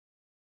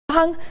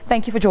Hang,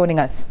 thank you for joining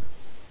us.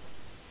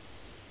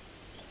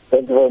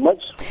 Thank you very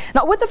much.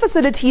 Now, with the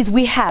facilities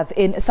we have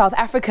in South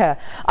Africa,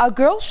 our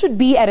girls should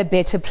be at a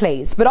better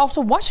place. But after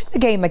watching the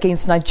game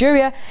against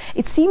Nigeria,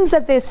 it seems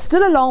that there's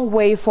still a long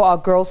way for our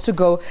girls to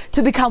go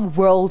to become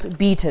world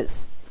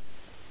beaters.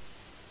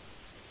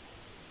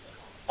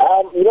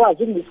 I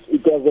think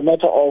it was a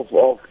matter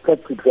of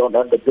tactics on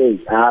the day.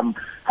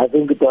 I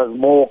think it was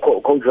more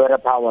Coach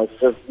Power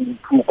just being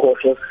too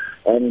cautious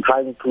and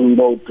trying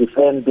to,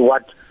 defend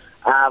what,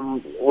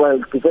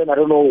 defend, I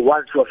don't know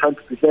what she was trying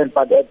to defend,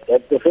 but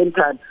at the same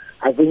time,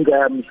 I think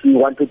she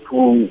wanted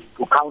to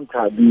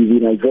counter the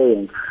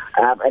Nigerians.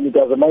 And it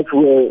was a match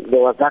where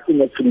there was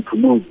nothing actually to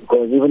lose,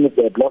 because even if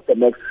they had lost the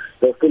match,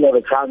 they still have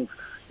a chance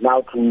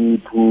now to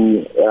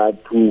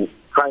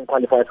try and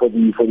qualify for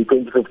the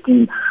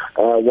 2015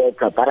 World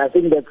Cup. But I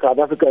think that South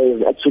Africa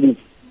is actually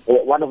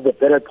one of the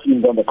better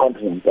teams on the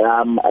continent.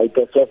 It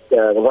was just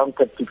wrong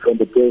tactics on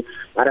the day.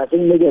 But I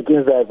think maybe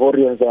against the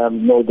Ivorians,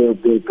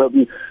 they'll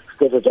probably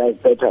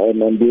strategize better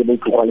and be able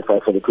to qualify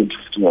for the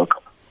 2015 World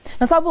Cup.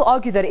 Now, some will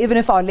argue that even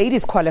if our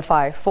ladies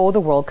qualify for the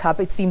World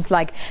Cup, it seems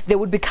like they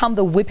would become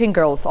the whipping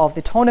girls of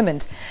the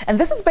tournament. And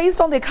this is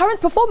based on their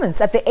current performance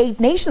at the Eight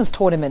Nations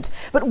tournament.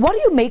 But what do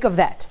you make of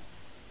that?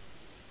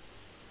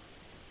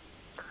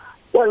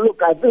 Well,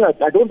 look, I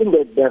don't think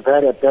that they've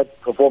had a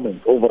bad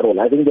performance overall.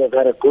 I think they've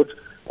had a good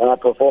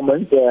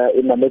performance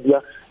in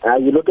Namibia.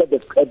 You look at the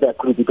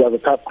group, it was a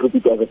tough group,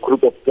 it was a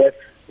group of death.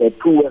 There are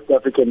two West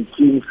African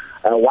teams.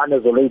 One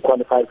has already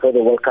qualified for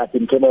the World Cup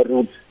in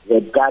Cameroon,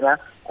 Ghana,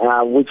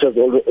 which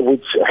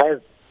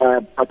has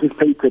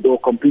participated or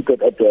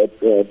competed at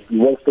the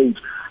world stage.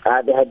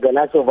 They had the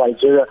likes of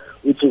Algeria,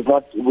 which is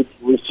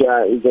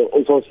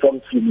also a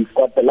strong team. We've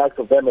got the likes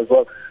of them as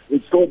well.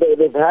 So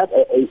they've had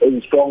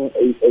a strong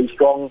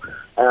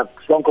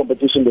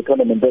competition in the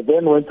tournament. They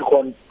then went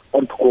on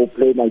to go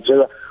play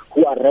Nigeria,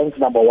 who are ranked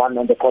 #1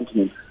 on the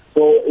continent.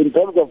 So in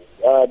terms of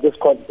this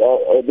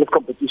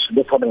competition,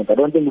 this tournament, I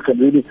don't think we can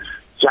really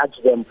judge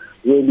them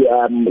really,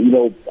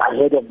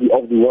 ahead of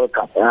the World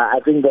Cup. I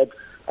think that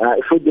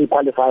should they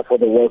qualify for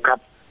the World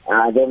Cup,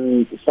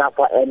 then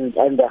SAFA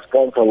and their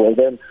sponsor will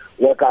then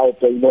work out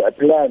a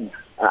plan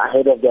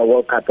ahead of their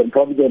World Cup, and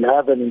probably they'll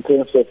have an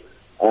intensive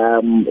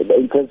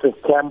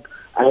camp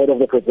ahead of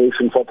the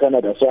preparation for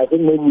Canada. So I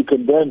think maybe we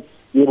can then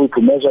be able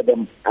to measure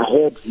them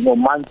ahead,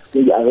 months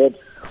ahead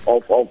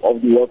of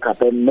the World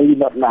Cup, and maybe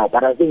not now.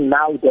 But I think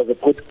now it was a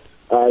good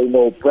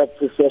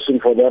practice session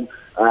for them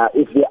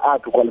if they are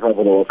to qualify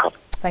for the World Cup.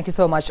 Thank you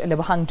so much,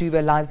 Lebohang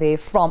Dube, live there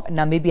from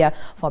Namibia,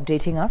 for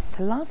updating us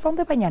live from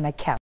the Banyana camp.